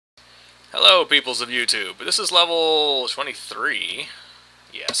Hello, peoples of YouTube. This is level 23,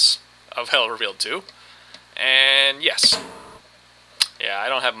 yes, of Hell Revealed 2. And yes, yeah, I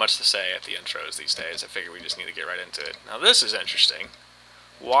don't have much to say at the intros these days. I figure we just need to get right into it. Now this is interesting.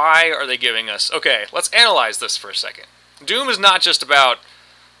 Why are they giving us... Okay, let's analyze this for a second. Doom is not just about...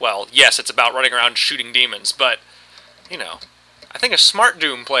 Well, yes, it's about running around shooting demons, but, you know, I think a smart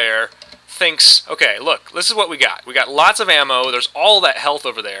Doom player thinks, okay, look, this is what we got. We got lots of ammo, there's all that health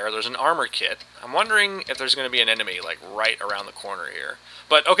over there, there's an armor kit. I'm wondering if there's going to be an enemy, like, right around the corner here.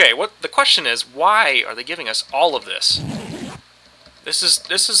 But, okay, what the question is, why are they giving us all of this? This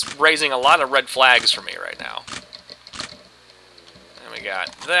is raising a lot of red flags for me right now. And we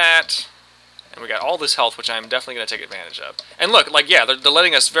got that, and we got all this health, which I'm definitely going to take advantage of. And look, like, yeah, they're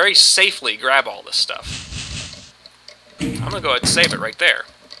letting us very safely grab all this stuff. I'm going to go ahead and save it right there.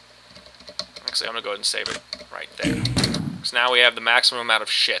 Actually, I'm going to go ahead and save it right there. Because now we have the maximum amount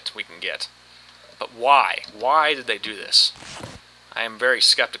of shit we can get. But why? Why did they do this? I am very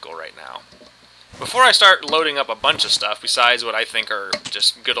skeptical right now. Before I start loading up a bunch of stuff, besides what I think are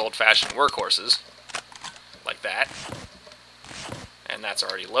just good old-fashioned workhorses, like that, and that's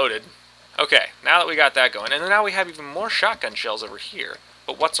already loaded. Okay, now that we got that going, and now we have even more shotgun shells over here.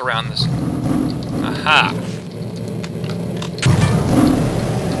 But what's around this? Aha!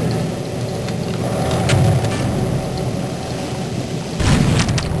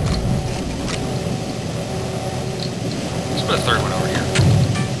 Put a third one over here.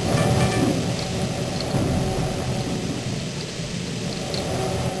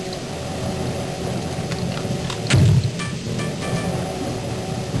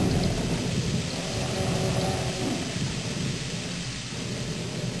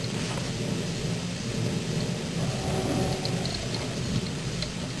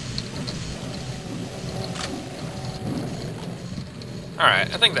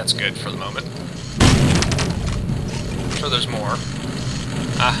 Alright, I think that's good for the moment. I'm sure there's more.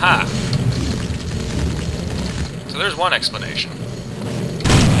 Aha! So there's one explanation.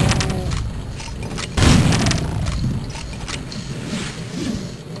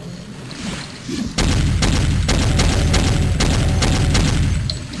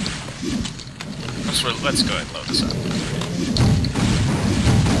 Let's go ahead and load this up.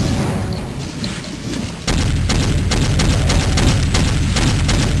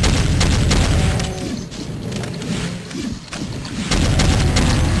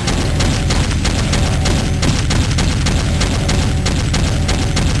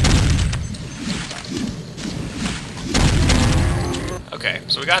 Okay,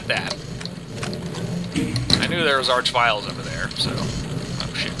 so we got that. I knew there was Archviles over there, so...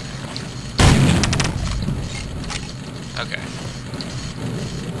 Oh, shit. Okay.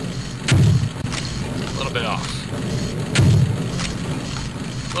 A little bit off.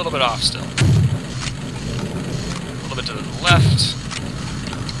 A little bit off still. A little bit to the left.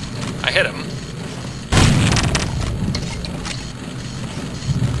 I hit him.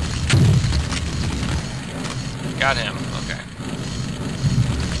 Got him. Okay.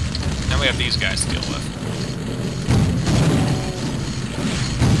 Now we have these guys to deal with.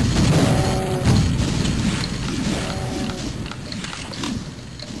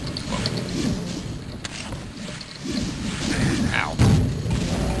 Ow.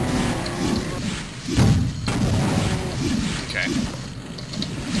 Okay.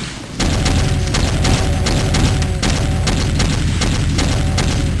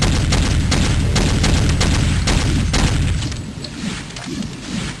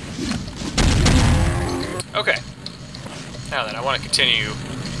 Okay. Now then, I want to continue.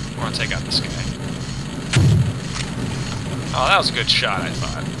 I want to take out this guy. Oh, that was a good shot, I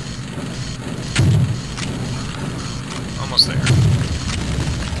thought. Almost there.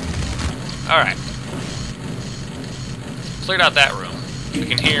 Alright. Cleared out that room. We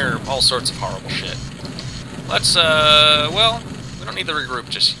can hear all sorts of horrible shit. Let's, well, we don't need to regroup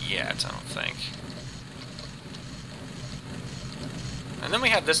just yet, I don't think. And then we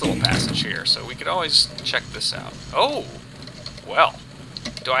have this little passage here, so we could always check this out. Oh! Well.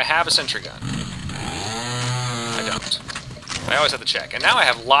 Do I have a sentry gun? I don't. I always have to check. And now I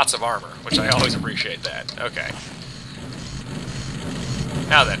have lots of armor, which I always appreciate that. Okay.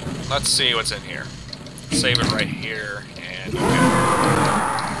 Now then, let's see what's in here. Save it right here, and... Okay.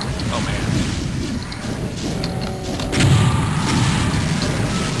 Oh, man.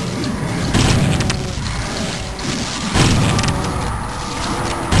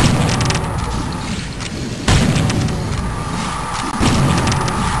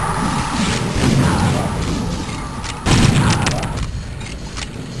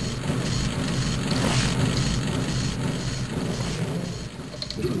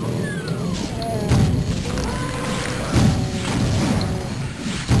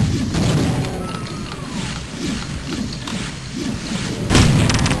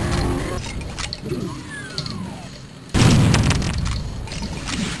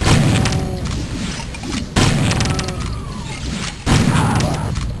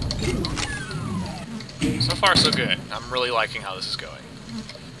 far so good. I'm really liking how this is going.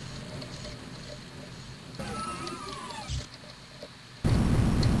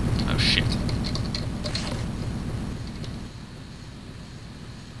 Oh shit.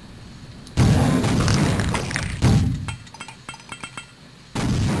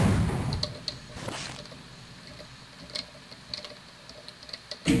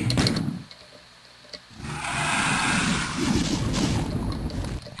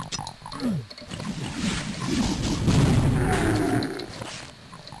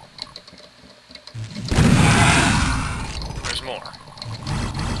 There's more.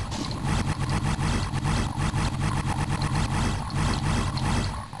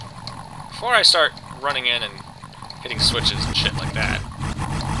 Before I start running in and hitting switches and shit like that.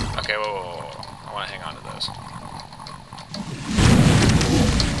 Okay, whoa. I want to hang on to those.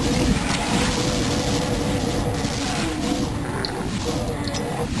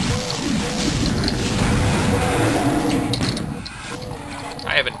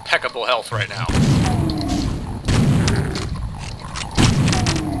 I have impeccable health right now.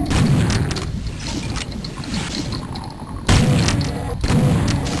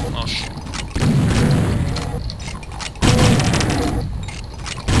 Oh shit.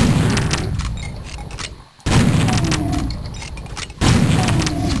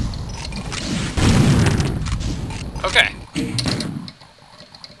 Okay.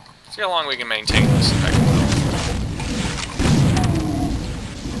 Let's see how long we can maintain this impeccable health.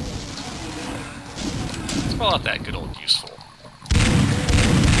 Let's pull out that good old useful.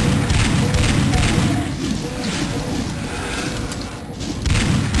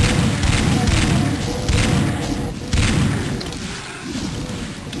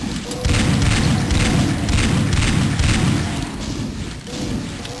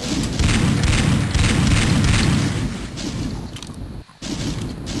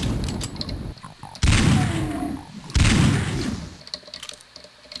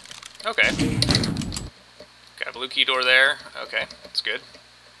 Okay. Got a blue key door there. Okay, that's good.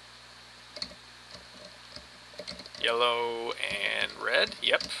 Yellow and red.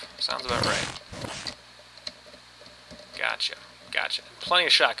 Yep, sounds about right. Gotcha. Gotcha. Plenty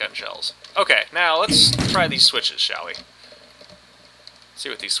of shotgun shells. Okay, now let's try these switches, shall we? See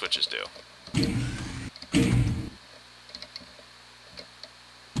what these switches do.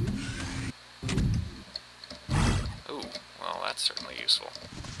 Ooh, well, that's certainly useful.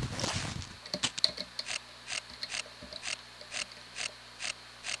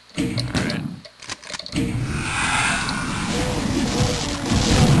 Alright.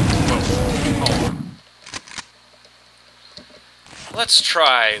 Whoa. Hold on. Let's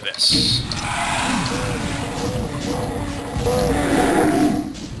try this.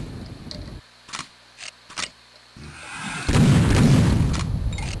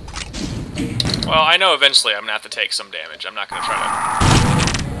 Well, I know eventually I'm going to have to take some damage. I'm not going to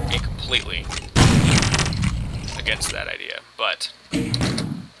try to be completely against that idea, but I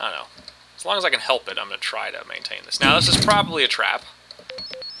don't know. As long as I can help it, I'm going to try to maintain this. Now, this is probably a trap.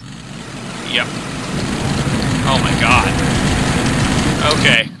 Yep. Oh my god.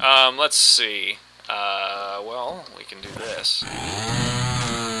 Okay, let's see. Well, we can do this.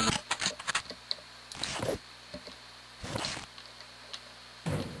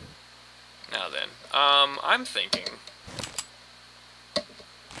 Now then, I'm thinking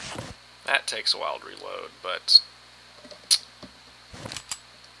that takes a while to reload, but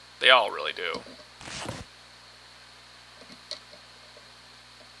they all really do.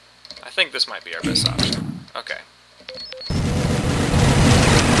 I think this might be our best option. Okay.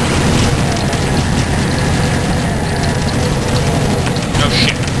 Oh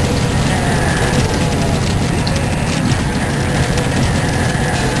shit.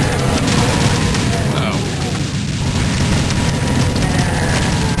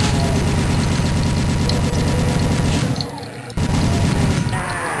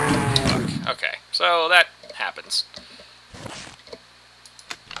 Okay, so that happens.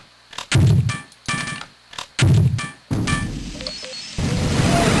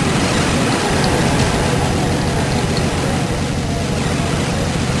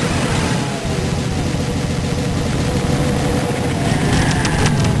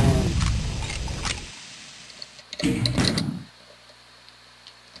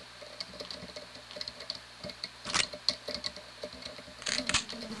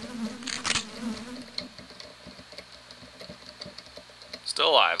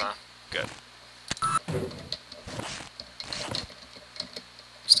 Still alive, huh? Good.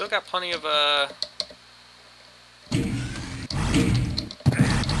 Still got plenty of,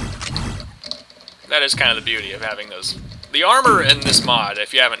 That is kind of the beauty of having those The armor in this mod,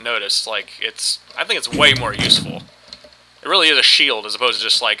 if you haven't noticed, like, I think it's way more useful. It really is a shield as opposed to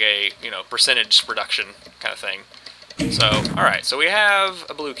just like a, you know, percentage reduction kind of thing. So, alright, so we have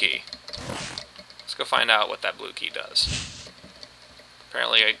a blue key. Let's go find out what that blue key does.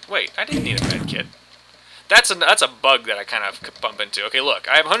 Apparently, wait, I didn't need a med kit. That's a bug that I kind of bump into. Okay, look,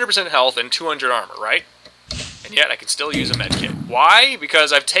 I have 100% health and 200 armor, right? And yet I can still use a med kit. Why?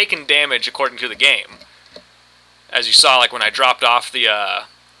 Because I've taken damage according to the game. As you saw, like when I dropped off the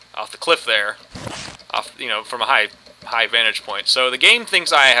cliff there, you know, from a high vantage point. So the game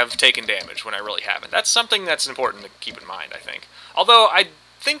thinks I have taken damage when I really haven't. That's something that's important to keep in mind, I think. Although I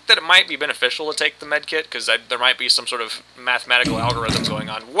think that it might be beneficial to take the medkit, because there might be some sort of mathematical algorithm going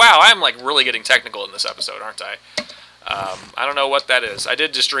on. Wow, I'm like really getting technical in this episode, aren't I? I don't know what that is. I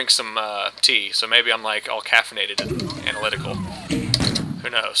did just drink some tea, so maybe I'm like all caffeinated and analytical. Who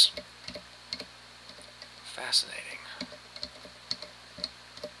knows? Fascinating.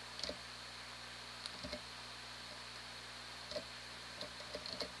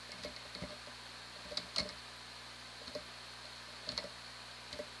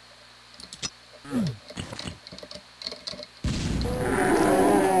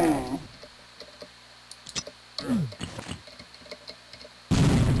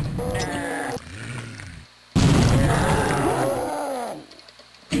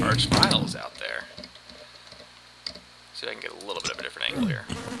 Large files out there. See if I can get a little bit of a different angle here.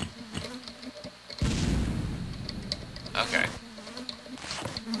 Okay.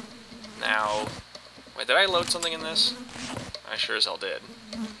 Now, wait, did I load something in this? I sure as hell did.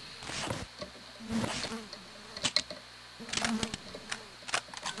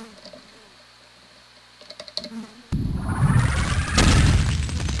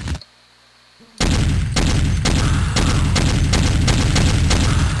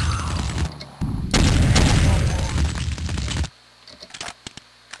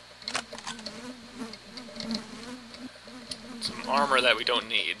 Some armor that we don't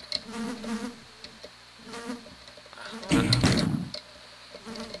need.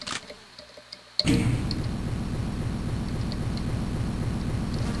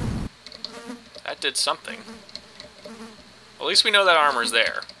 That did something. Well, at least we know that armor's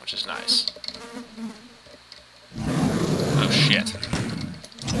there, which is nice. Oh shit.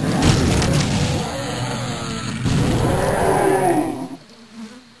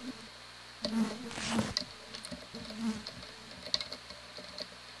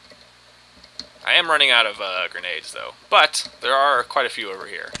 I am running out of grenades, though, but there are quite a few over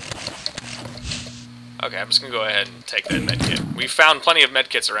here. Okay, I'm just going to go ahead and take that medkit. We've found plenty of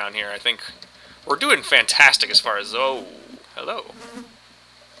medkits around here. I think we're doing fantastic as far as... Oh, hello.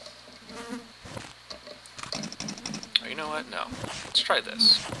 Oh, you know what? No. Let's try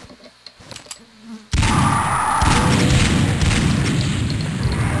this.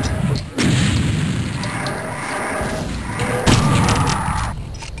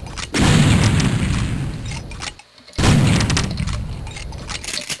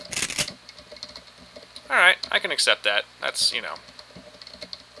 Alright, I can accept that. That's, you know,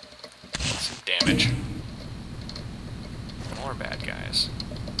 some damage. More bad guys.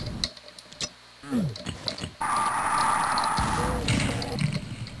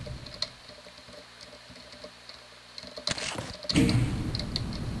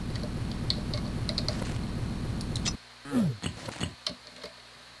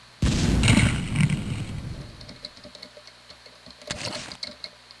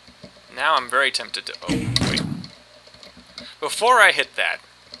 Now I'm very tempted to... Oh, wait. Before I hit that,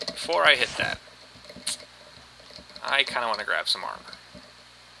 I kind of want to grab some armor.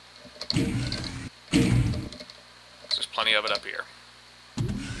 There's plenty of it up here.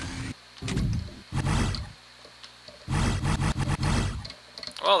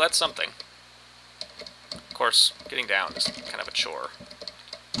 Well, that's something. Of course, getting down is kind of a chore.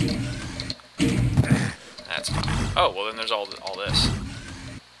 That's fine. Oh, well then there's all this.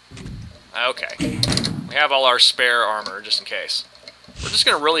 Okay. We have all our spare armor, just in case. We're just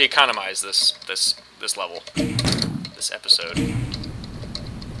going to really economize this level. This episode.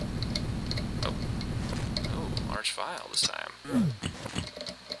 Oh. Oh, large file this time.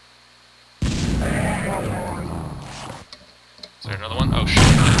 Is there another one? Oh, shit.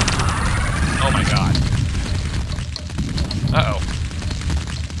 Oh my god. Uh-oh.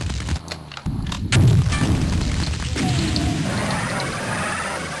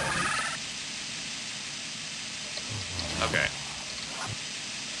 Okay.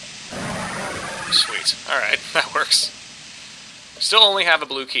 Sweet. Alright, that works. We still only have a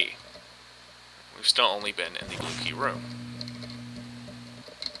blue key. We've still only been in the blue key room.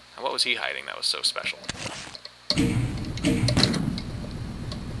 Now, what was he hiding that was so special?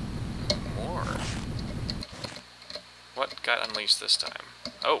 got unleashed this time?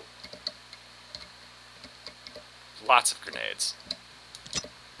 Oh. Lots of grenades.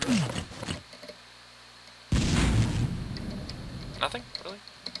 Nothing? Really?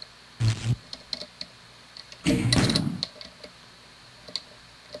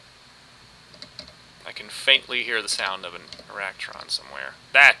 I can faintly hear the sound of an Aractron somewhere.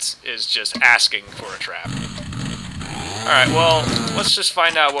 That is just asking for a trap. Alright, well, let's just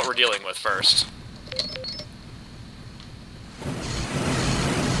find out what we're dealing with first.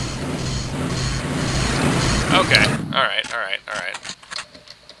 Okay, alright.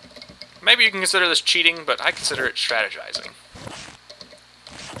 Maybe you can consider this cheating, but I consider it strategizing.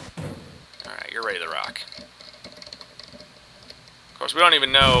 Alright, you're ready to rock. Of course, we don't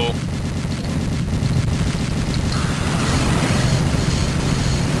even know...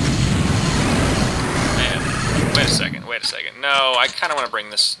 Man, wait a second. No, I kind of want to bring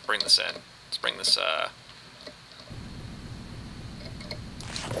this in. Let's bring this,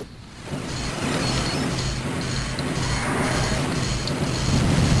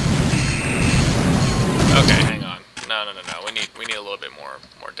 Okay, hang on. No. We need a little bit more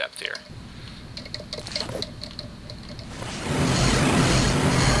depth here.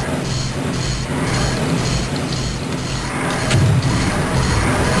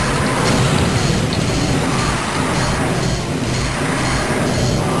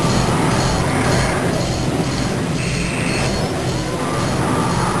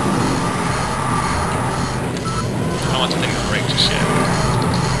 I want the thing to break to shit.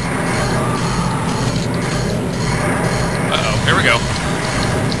 Uh-oh, here we go.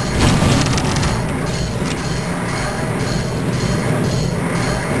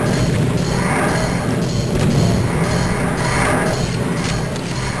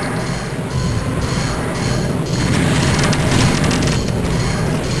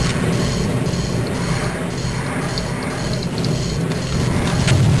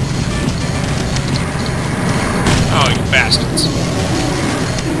 Oh, you bastards.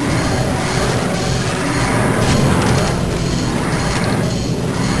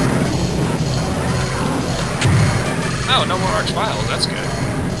 Oh, no more arch files, that's good.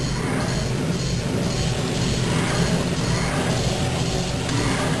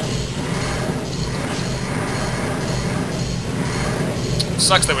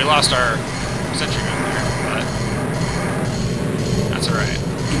 Sucks that we lost our sentry gun there, but that's alright.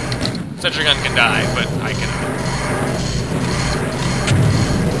 Sentry gun can die, but I cannot.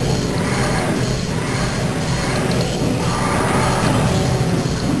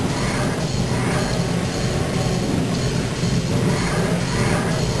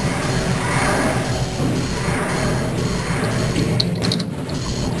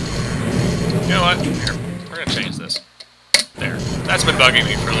 You know what? Here, we're gonna change this. There. That's been bugging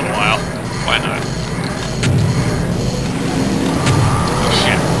me for a little while. Why not? Oh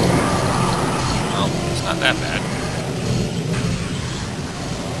shit. Well, it's not that bad.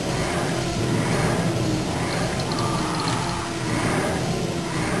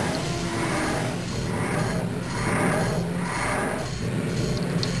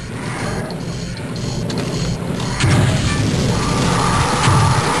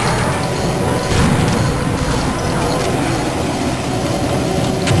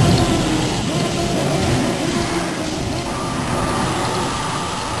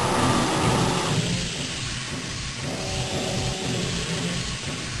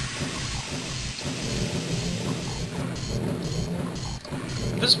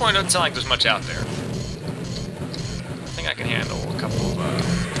 At this point, it doesn't sound like there's much out there. I think I can handle a couple of, I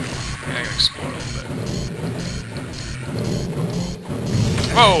think I can explore a little bit.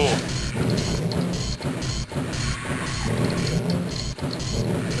 Whoa!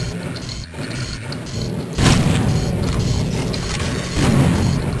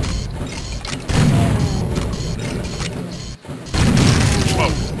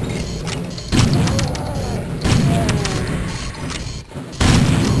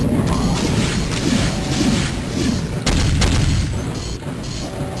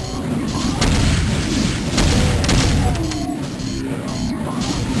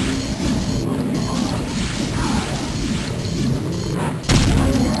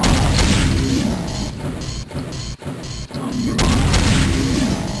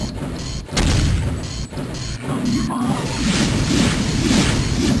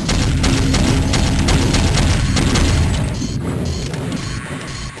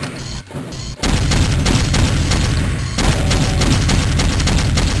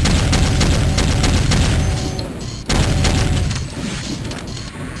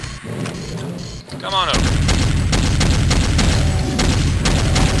 Come on over.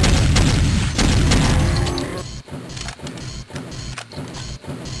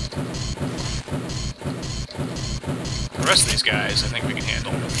 guys, I think we can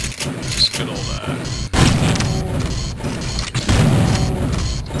handle. Just good old,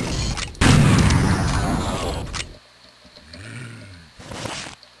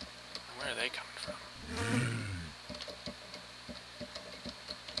 Where are they coming from?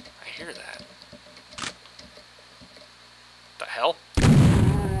 I hear that. The hell?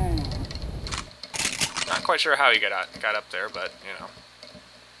 Not quite sure how he got up there, but, you know.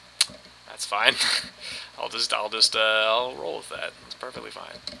 That's fine. I'll roll with that. It's perfectly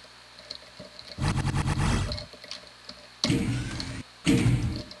fine.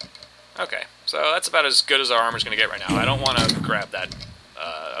 Okay, so that's about as good as our armor's gonna get right now. I don't want to grab that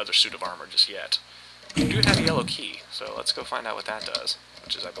other suit of armor just yet. We do have a yellow key, so let's go find out what that does.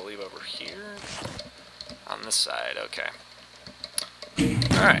 Which is, I believe, over here. On this side, okay.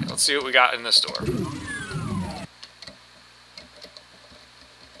 Alright, let's see what we got in this door.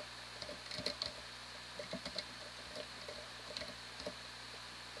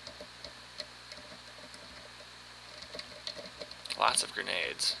 Lots of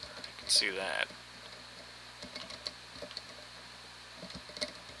grenades. I can see that.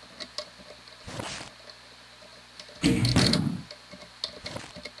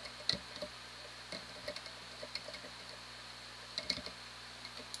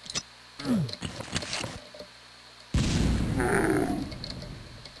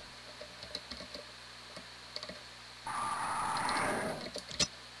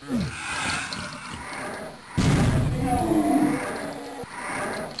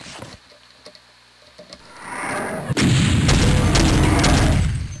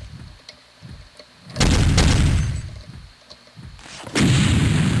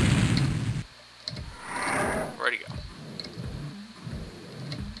 Where'd he go?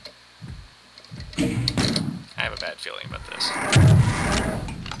 I have a bad feeling about this.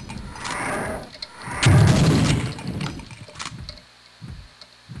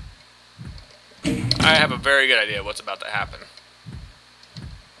 I have a very good idea what's about to happen.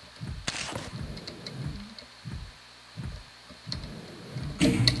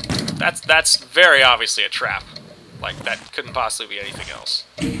 That's very obviously a trap. Like, that couldn't possibly be anything else.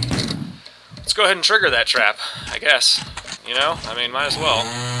 Let's go ahead and trigger that trap, I guess. You know? I mean, might as well.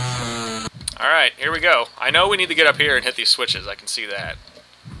 Alright, here we go. I know we need to get up here and hit these switches. I can see that.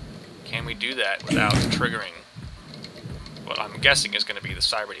 Can we do that without triggering what I'm guessing is going to be the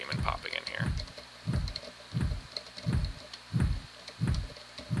cyber demon popping in here?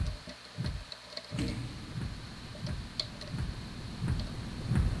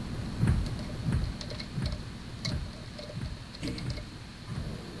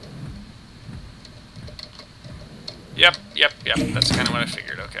 Yep, that's kind of what I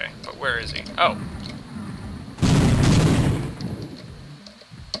figured, okay. But where is he? Oh.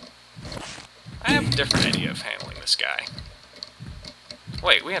 I have a different idea of handling this guy.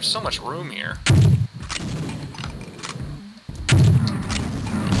 Wait, we have so much room here.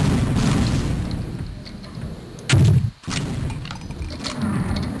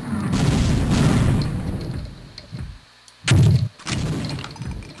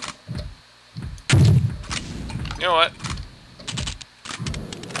 You know what?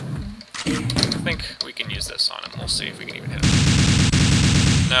 I think we can use this on him. We'll see if we can even hit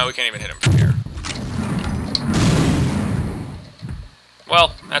him. No, we can't even hit him from here.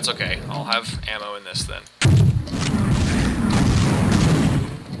 Well, that's okay. I'll have ammo in this then.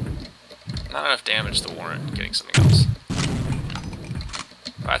 Not enough damage to warrant getting something else.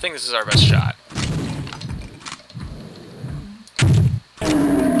 But I think this is our best shot.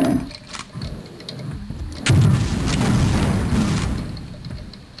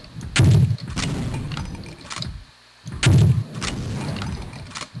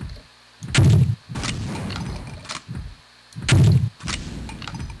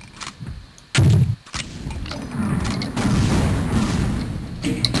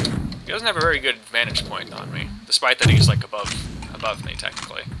 He doesn't have a very good vantage point on me, despite that he's like above me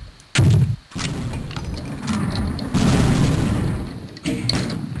technically.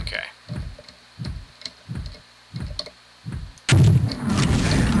 Okay.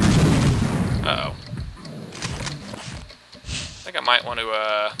 Uh-oh. I think I might want to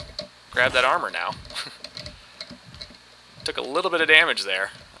grab that armor now. Took a little bit of damage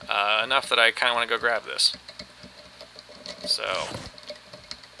there, enough that I kind of want to go grab this. So.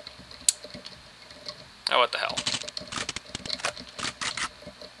 Oh, what the hell.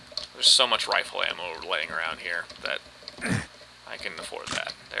 There's so much rifle ammo laying around here that I can afford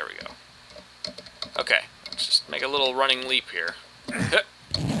that. There we go. Okay, let's just make a little running leap here.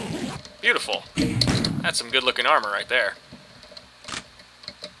 Beautiful. That's some good looking armor right there.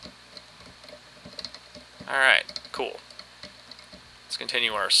 Alright, cool.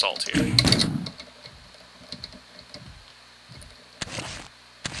 continue our assault here.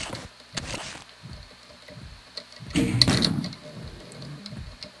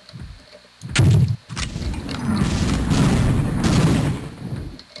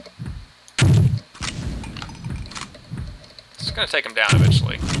 It's going to take him down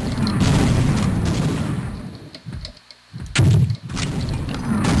eventually.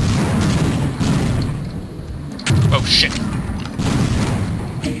 Oh shit.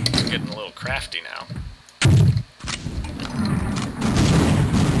 It's getting a little crafty now.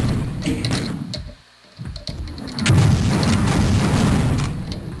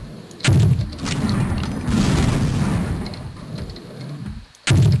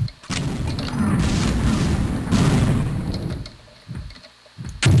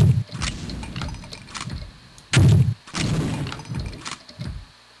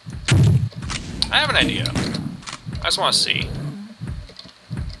 I have an idea. I just want to see.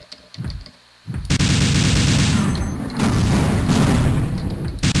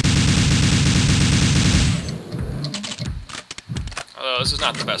 Although this is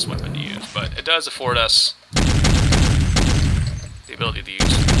not the best weapon to use, but it does afford us the ability to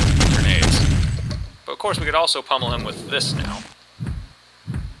use grenades. But of course we could also pummel him with this now.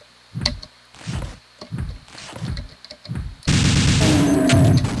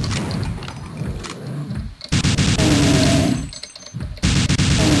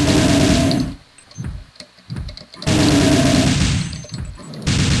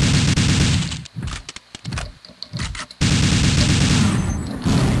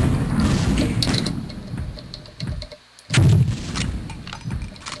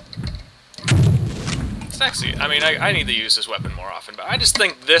 Sexy. I mean, I need to use this weapon more often, but I just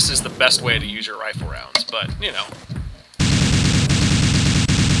think this is the best way to use your rifle rounds. But, you know,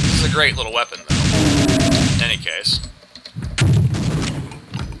 this is a great little weapon, though, in any case.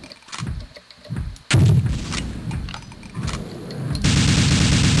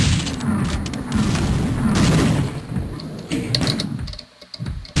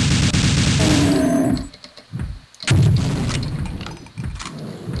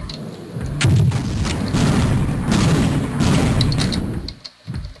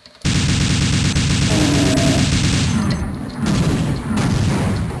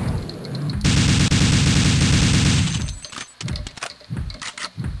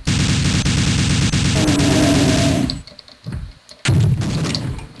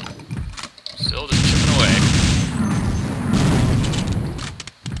 Still just chipping away.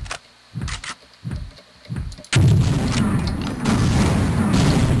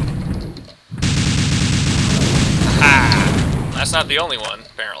 Ha! That's not the only one,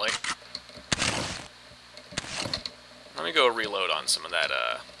 apparently. Let me go reload on some of that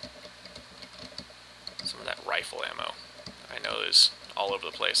rifle ammo. I know there's all over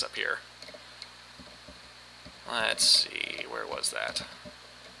the place up here. Let's see, where was that?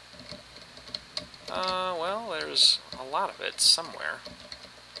 Well, there's a lot of it somewhere.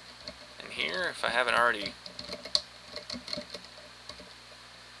 In here, if I haven't already...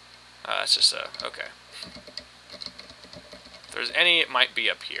 it's just okay. If there's any, it might be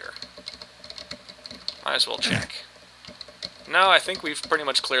up here. Might as well check. No, I think we've pretty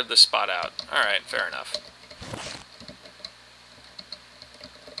much cleared this spot out. Alright, fair enough.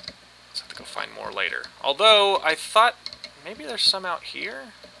 Let's have to go find more later. Although, I thought maybe there's some out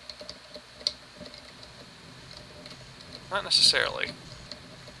here? Not necessarily.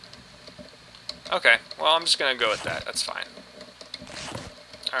 Okay, well, I'm just gonna go with that. That's fine.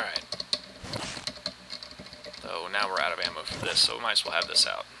 Alright. So now we're out of ammo for this, so we might as well have this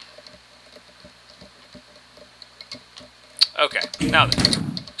out. Okay, now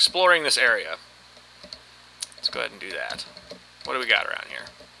then. Exploring this area. Let's go ahead and do that. What do we got around here?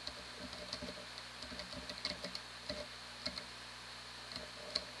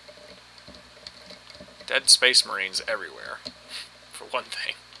 Dead Space Marines everywhere, for one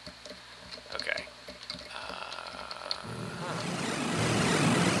thing. Okay.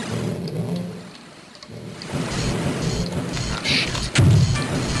 Oh, shit.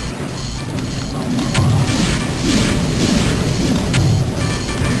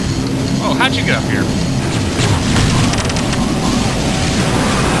 Oh, how'd you get up here?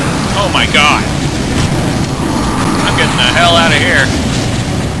 Oh my god. I'm getting the hell out of here.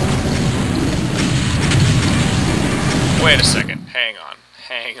 Wait a second. Hang on.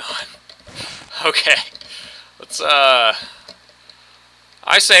 Hang on. Okay. Let's, I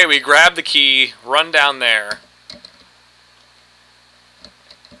say we grab the key, run down there.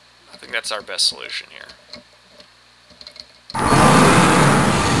 I think that's our best solution here.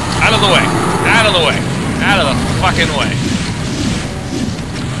 Out of the way. Out of the way. Out of the fucking way.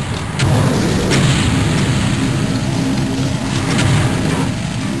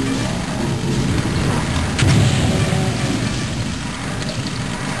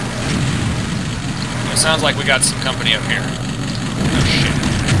 sounds like we got some company up here. Oh, shit.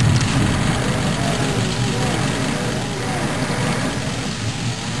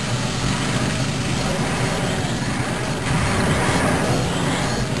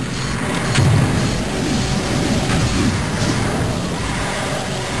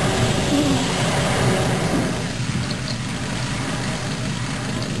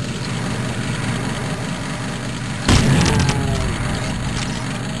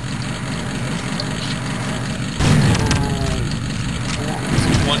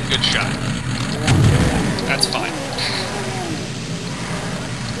 Good shot. That's fine.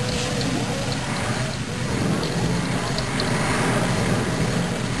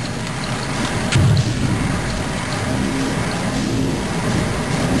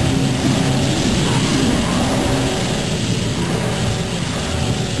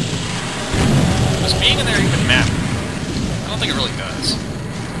 Does being in there even matter? I don't think it really does.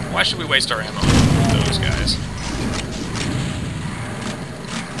 Why should we waste our ammo on those guys?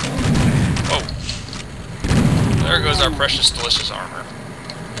 There goes our precious, delicious armor.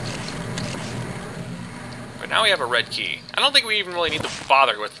 But now we have a red key. I don't think we even really need to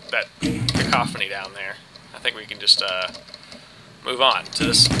bother with that cacophony down there. I think we can just move on to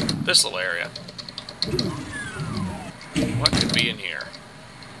this little area. What could be in here?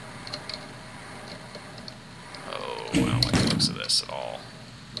 Oh, I don't like the looks of this at all.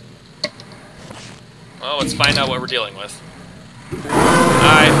 Well, let's find out what we're dealing with.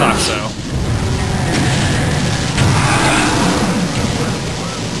 I thought so.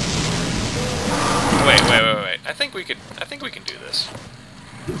 Wait. I think we can do this.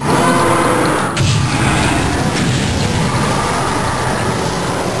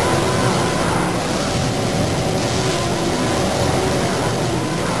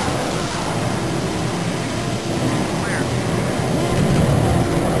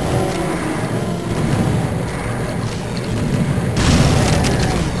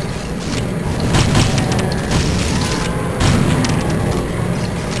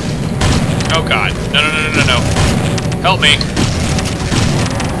 Oh god. No. Help me.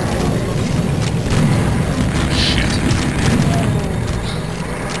 Shit.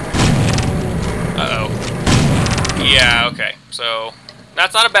 Uh-oh. Yeah, okay. So,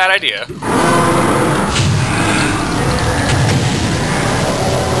 that's not a bad idea.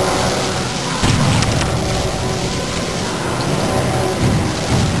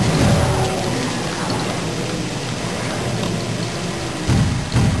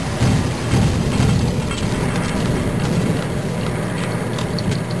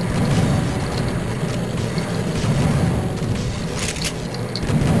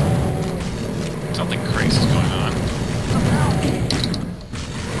 Something crazy is going on.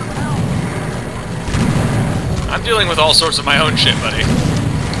 I'm dealing with all sorts of my own shit, buddy.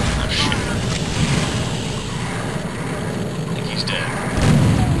 Oh, shit. I think he's dead.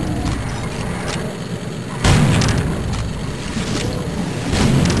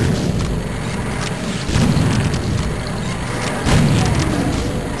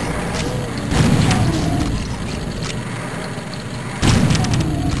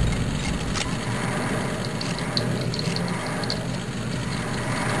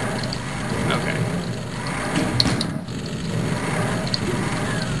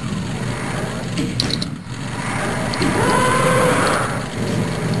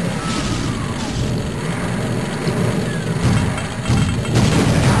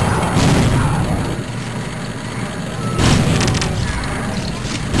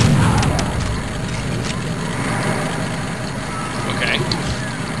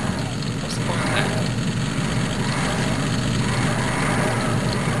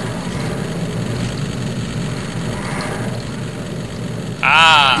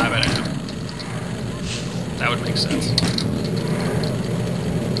 Ah, I bet I know. That would make sense.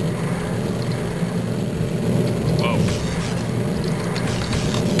 Whoa.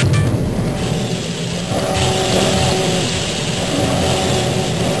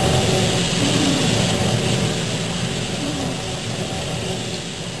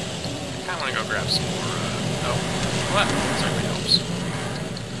 I kinda wanna go grab some more, oh. What? Certainly helps.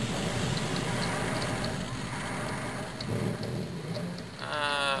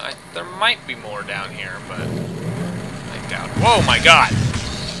 There might be more down here, but I doubt it. Whoa, my god!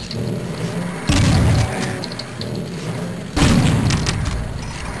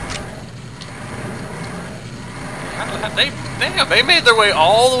 They made their way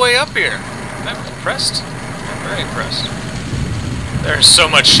all the way up here. I'm impressed. I'm very impressed. There's so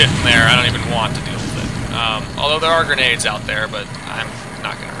much shit in there, I don't even want to deal with it. Although there are grenades out there, but I'm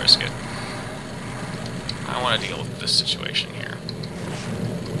not going to risk it. I want to deal with this situation here.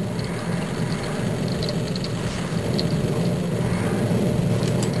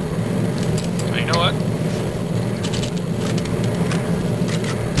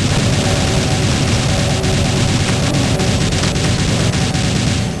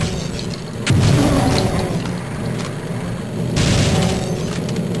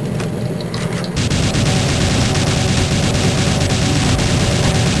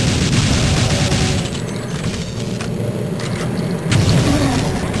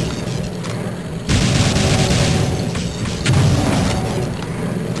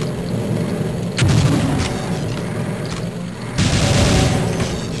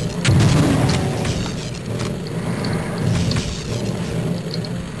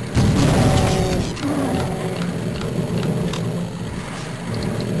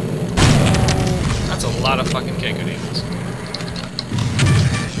 lot of fucking Kenku demons.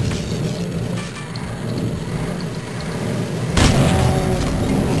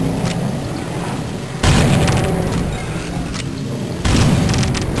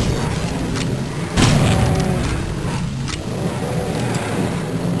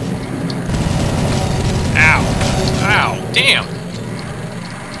 Ow, damn!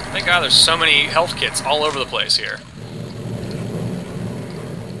 Thank God there's so many health kits all over the place here.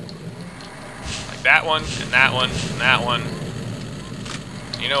 Like that one, and that one, and that one.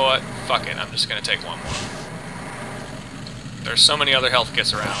 You know what? Fuck it, I'm just gonna take one more. There's so many other health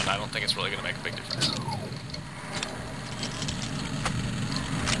kits around, I don't think it's really gonna make a big difference.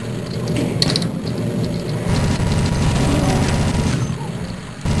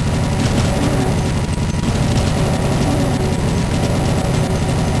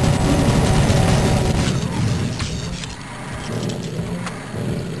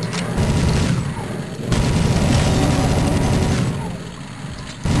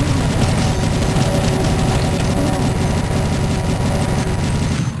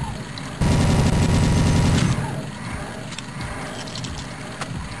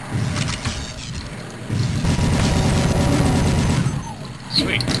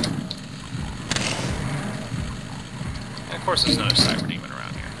 Sweet. And of course there's another cyber demon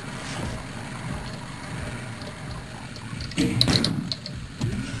around here.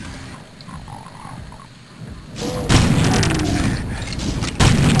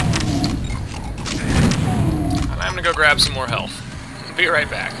 And I'm gonna go grab some more health. Be right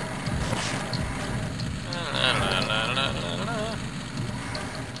back.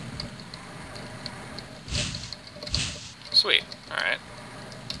 Sweet. Alright.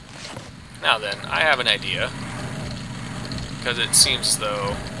 Now then, I have an idea. Because it seems as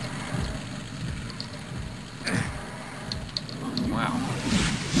though... Wow.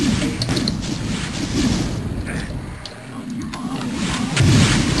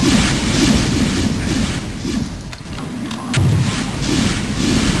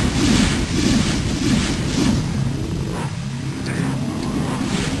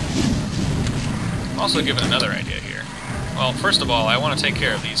 I'm also given another idea here. Well, first of all, I want to take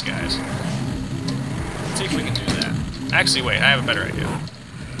care of these guys. Let's see if we can do that. Actually, wait, I have a better idea.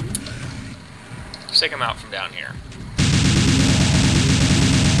 Let's take them out from down here.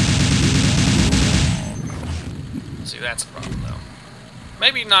 See, that's a problem, though.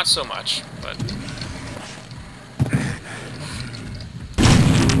 Maybe not so much, but...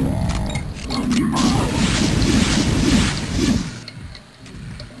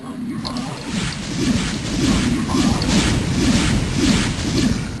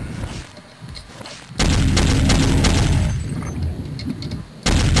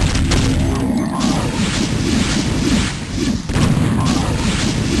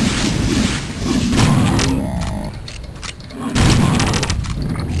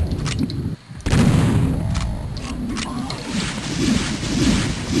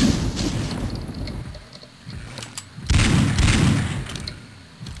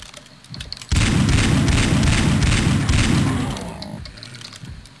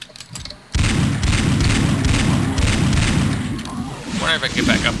 I wonder if I can get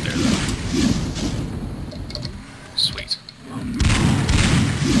back up there, though. Sweet.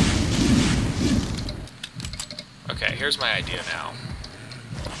 Okay, here's my idea now.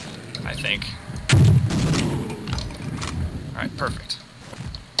 I think. Alright, perfect.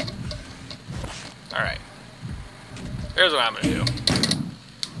 Alright. Here's what I'm going to do.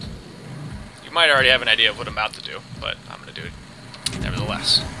 You might already have an idea of what I'm about to do, but I'm going to do it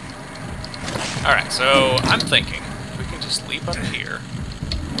nevertheless. Alright, so I'm thinking we can just leap up here.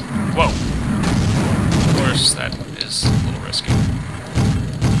 Whoa! Of course, that is a little risky.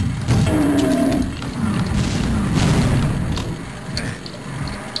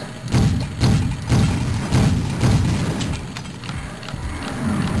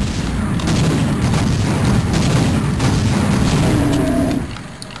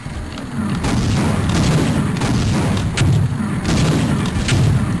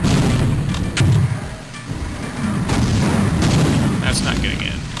 That's not getting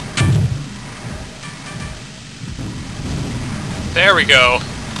in. There we go.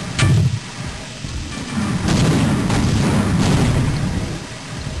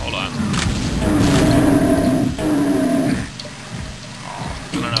 Hold on. Oh,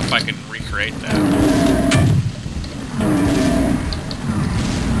 I don't know if I can recreate that.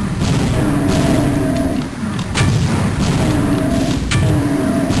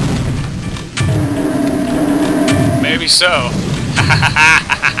 Maybe so.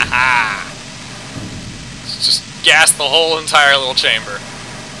 Just gas the whole entire little chamber.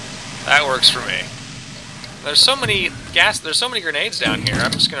 That works for me. There's so many there's so many grenades down here,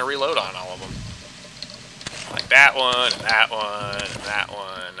 I'm just gonna reload on all of them. Like that one, and that one, and that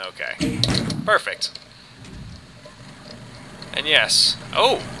one. Okay. Perfect. And yes.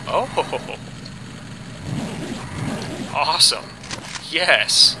 Oh! Oh! Awesome.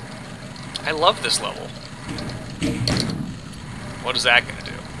 Yes. I love this level. What is that gonna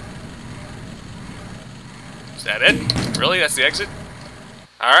do? Is that it? Really? That's the exit?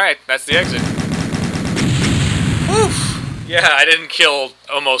 Alright, that's the exit. Woof! Yeah, I didn't kill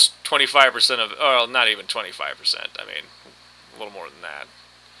almost 25% of... Oh, not even 25%. I mean, a little more than that.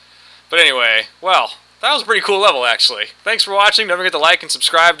 But anyway, well, that was a pretty cool level, actually. Thanks for watching. Don't forget to like and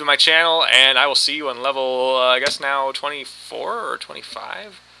subscribe to my channel, and I will see you on level, I guess now 24 or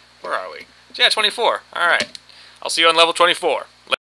 25? Where are we? Yeah, 24. Alright. I'll see you on level 24.